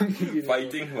한국인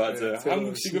파이팅 맞아요.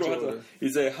 한국식으로 하자.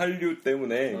 이제 한류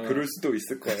때문에 그럴 수도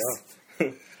있을 거예요.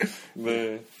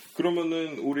 네.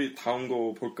 그러면은 우리 다음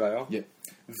거 볼까요?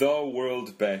 The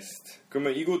World Best.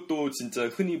 그러면 이것도 진짜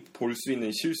흔히 볼 수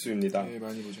있는 실수입니다. 네,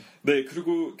 많이 보죠. 네,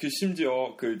 그리고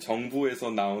심지어 그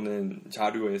정부에서 나오는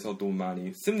자료에서도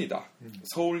많이 씁니다.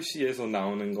 서울시에서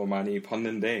나오는 거 많이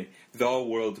봤는데 The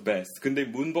World Best. 근데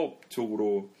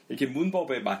문법적으로 이렇게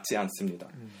문법에 맞지 않습니다.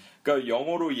 그러니까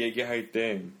영어로 얘기할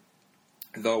때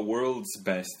The World's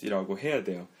Best이라고 해야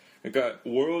돼요. 그러니까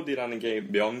world이라는 게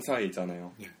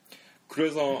명사이잖아요.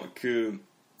 그래서 그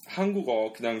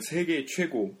한국어 그냥 세계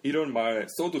최고 이런 말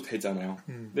써도 되잖아요.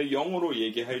 근데 영어로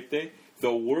얘기할 때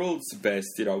the world's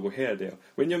best이라고 해야 돼요.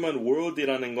 왜냐면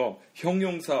world이라는 거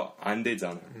형용사 안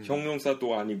되잖아요.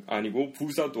 형용사도 아니고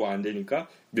부사도 안 되니까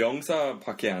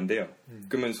명사밖에 안 돼요.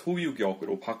 그러면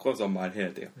소유격으로 바꿔서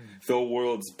말해야 돼요. the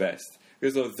world's best.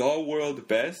 그래서 the world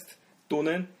best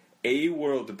또는 a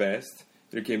world best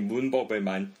이렇게 문법에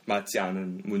맞지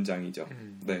않은 문장이죠.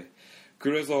 네.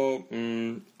 그래서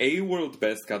A world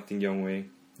best 같은 경우에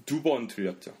 2번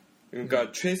틀렸죠.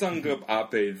 그러니까 최상급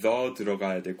앞에 the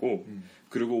들어가야 되고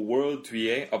그리고 world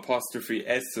뒤에 apostrophe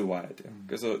s 와야 돼요.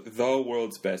 그래서 the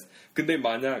world's best. 근데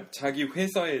만약 자기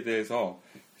회사에 대해서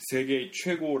세계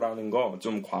최고라는 거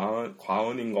좀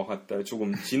과언인 것 같다,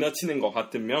 조금 지나치는 것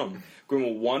같으면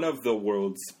그러면 one of the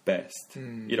world's best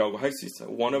이라고 할 수 있어요.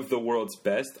 one of the world's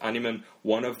best 아니면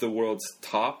one of the world's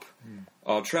top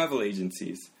travel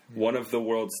agencies, one of the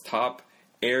world's top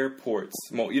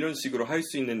airports 뭐 이런 식으로 할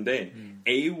수 있는데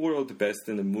A world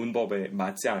best는 문법에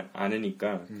맞지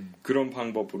않으니까 그런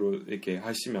방법으로 이렇게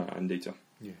하시면 안 되죠.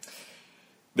 예.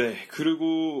 네,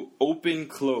 그리고 open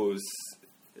close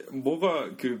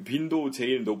뭐가 그 빈도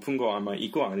제일 높은 거 아마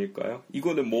이거 아닐까요?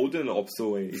 이거는 모든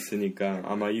업소에 있으니까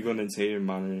아마 이거는 제일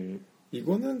많을.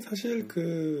 이거는 사실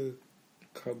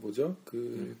뭐죠?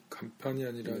 간판이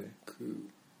아니라 네.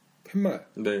 팻말.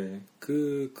 네.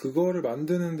 그거를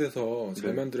만드는 데서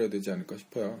잘 네. 만들어야 되지 않을까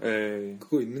싶어요. 네.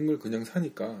 그거 있는 걸 그냥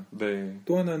사니까. 네.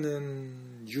 또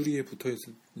하나는 유리에 붙어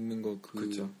있는 거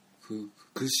그죠. 그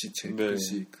글씨체, 네.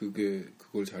 글씨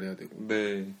그걸 잘해야 되고.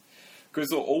 네.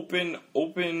 그래서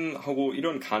open하고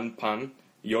이런 간판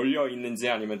열려 있는지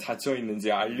아니면 닫혀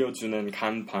있는지 알려주는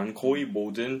간판 거의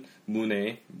모든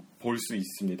문에 볼 수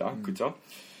있습니다. 그죠?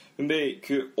 근데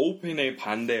그 open의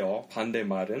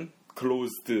반대말은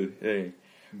closed. 예.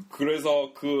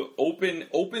 그래서 그 open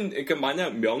그러니까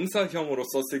만약 명사형으로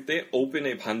썼을 때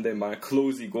open의 반대말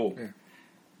close이고 네.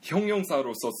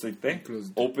 형용사로 썼을 때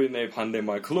closed. open의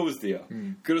반대말 closed예요.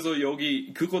 그래서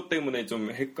여기 그것 때문에 좀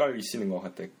헷갈리시는 것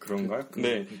같아요. 그런가요?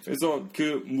 네. 그래서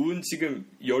그 문 지금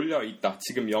열려 있다.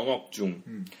 지금 영업 중.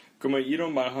 그러면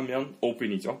이런 말 하면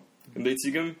open이죠. 근데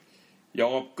지금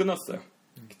영업 끊었어요.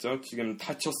 그죠? 지금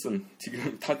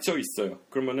지금 닫혀 있어요.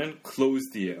 그러면은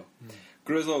closed예요.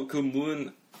 그래서 그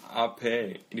문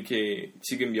앞에 이렇게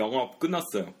지금 영업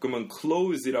끝났어요. 그러면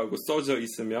close이라고 써져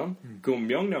있으면 그건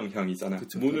명령형이잖아요.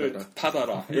 그쵸, 문을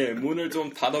닫아라. 예, 문을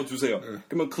좀 닫아주세요.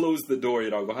 그러면 close the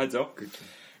door이라고 하죠. 그쵸.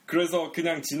 그래서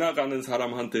그냥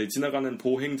지나가는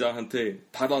보행자한테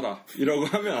닫아라 이라고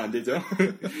하면 안 되죠.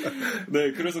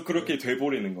 네, 그래서 그렇게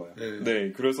돼버리는 거예요.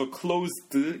 네, 그래서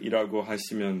closed이라고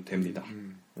하시면 됩니다.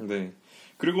 네,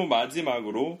 그리고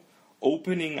마지막으로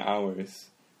opening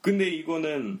hours. 근데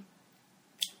이거는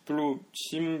별로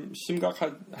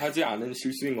심각하지 않은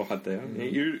실수인 것 같아요.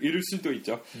 이럴 수도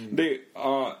있죠. 근데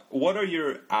what are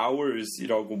your hours?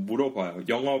 이라고 물어봐요.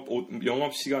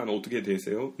 영업 시간 어떻게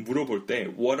되세요? 물어볼 때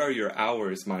what are your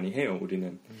hours 많이 해요.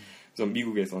 우리는. 그래서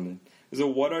미국에서는. 그래서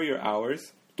what are your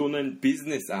hours? 또는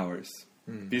business hours.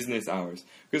 business hours.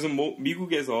 그래서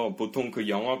미국에서 보통 그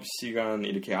영업 시간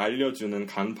이렇게 알려주는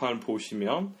간판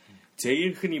보시면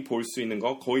제일 흔히 볼 수 있는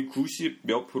거 거의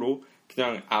 90몇 %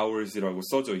 그냥 hours이라고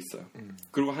써져 있어요.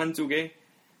 그리고 한쪽에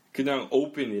그냥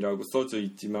open이라고 써져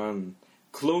있지만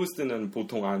closed는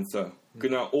보통 안 써요.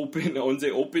 그냥 언제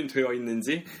open 되어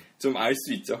있는지 좀 알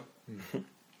수 있죠.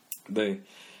 네.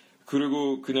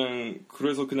 그리고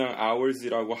그래서 그냥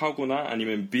hours이라고 하거나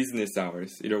아니면 business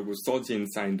hours이라고 써진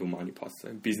사인도 많이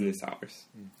봤어요. business hours.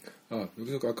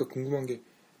 여기서 아까 궁금한 게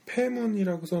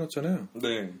폐문이라고 써놨잖아요.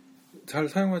 네. 잘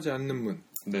사용하지 않는 문.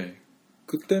 네.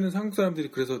 그때는 한국 사람들이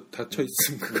그래서 닫혀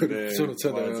있으면 그걸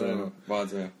붙여놓잖아요.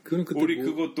 맞아요. 우리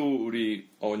그것도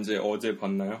어제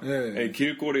봤나요? 네.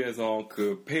 길거리에서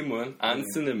그 폐문 안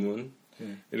쓰는 문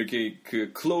이렇게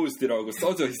그 closed라고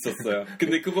써져 있었어요.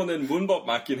 근데 그거는 문법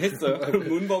맞긴 했어요.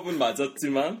 문법은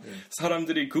맞았지만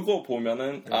사람들이 그거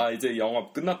보면은 이제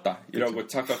영업 끝났다 이라고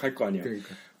착각할 거 아니에요. 그러니까.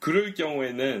 그럴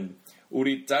경우에는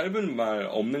우리 짧은 말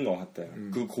없는 것 같아요.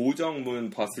 그 고정 문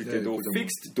봤을 때도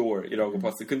fixed door이라고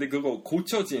봤어요. 근데 그거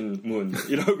고쳐진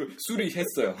문이라고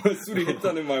수리했어요.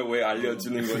 수리했다는 말 왜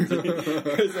알려주는 건지.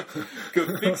 그래서 그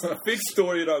fixed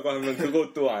door이라고 하면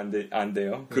그것도 안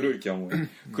돼요. 그럴 경우에.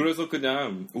 그래서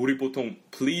그냥 우리 보통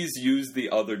please use the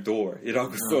other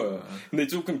door이라고 써요. 근데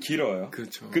조금 길어요.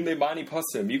 그렇죠. 근데 많이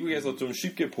봤어요. 미국에서 좀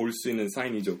쉽게 볼 수 있는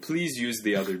사인이죠. please use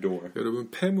the other door. 여러분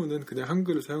폐문은 그냥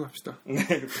한글을 사용합시다. 네.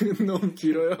 너무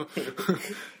길어요.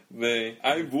 네,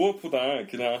 무엇보다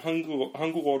그냥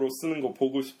한국어로 쓰는 거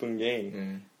보고 싶은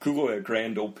게 그거예요.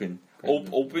 grand open.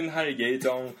 오픈할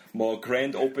예정,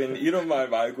 grand open 이런 말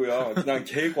말고요. 그냥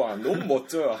개관. 너무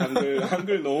멋져요.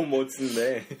 한글 너무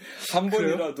멋진데 한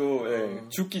번이라도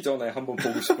죽기 전에 한번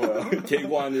보고 싶어요.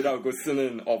 개관이라고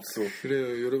쓰는 업소.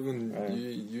 그래요, 여러분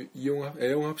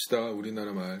애용합시다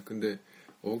우리나라 말. 근데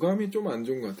어감이 좀 안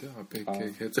좋은 것 같아요. 앞에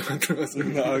이렇게 개자가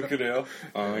들어갔어요. 그래요?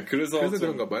 그래서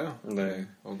그런가 봐요. 네.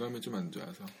 어감이 좀 안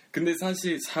좋아서. 근데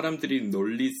사실 사람들이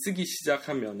널리 쓰기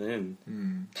시작하면은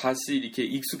다시 이렇게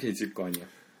익숙해질 거 아니야.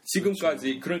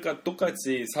 지금까지 그렇죠. 그러니까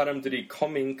똑같이 사람들이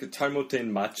coming 그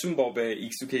잘못된 맞춤법에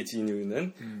익숙해진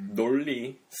이유는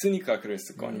널리 쓰니까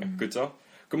그랬을 거 아니야. 그렇죠?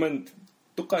 그러면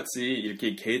똑같이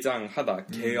이렇게 개장하다,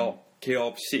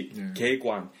 개업식,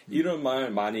 개관 이런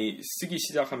말 많이 쓰기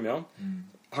시작하면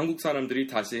한국 사람들이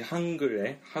다시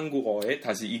한국어에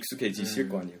다시 익숙해지실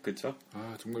거 아니에요, 그렇죠?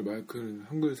 아 정말 마이클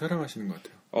한글 사랑하시는 것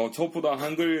같아요. 저보다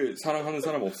한글 사랑하는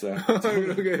사람 없어요.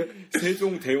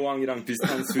 세종대왕이랑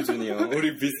비슷한 수준이요.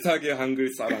 우리 비슷하게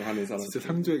한글 사랑하는 사람. 진짜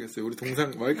상주해야겠어요. 우리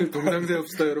마이클 동상세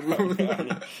합시다, 여러분.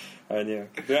 아니요.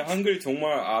 근데 한글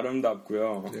정말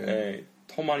아름답고요. 네,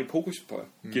 더 많이 보고 싶어요.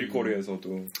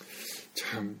 길거리에서도.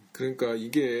 참, 그러니까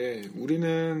이게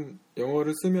우리는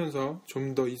영어를 쓰면서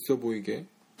좀 더 있어 보이게,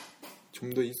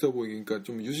 그러니까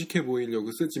좀 유식해 보이려고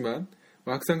쓰지만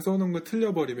막상 써놓은 거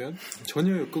틀려버리면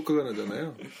전혀 역효과가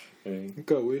나잖아요. 네.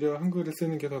 그러니까 오히려 한글을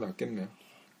쓰는 게 더 낫겠네요.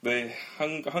 네,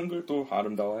 한글도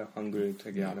아름다워요. 한글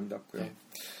되게 아름답고요.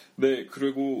 네,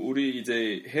 그리고 우리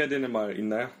이제 해야 되는 말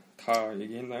있나요? 다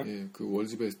얘기했나요? 예, 그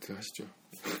월즈 베스트 하시죠.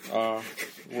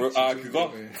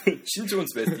 그거? 네.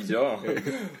 신존스 베스트죠. 네.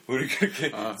 우리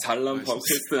그렇게 잘난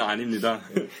팟캐스트는 아닙니다.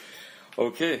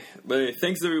 Okay, but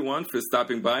thanks everyone for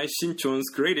stopping by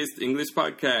Shinchon's greatest English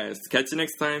podcast. Catch you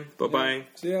next time. Bye bye.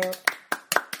 See ya.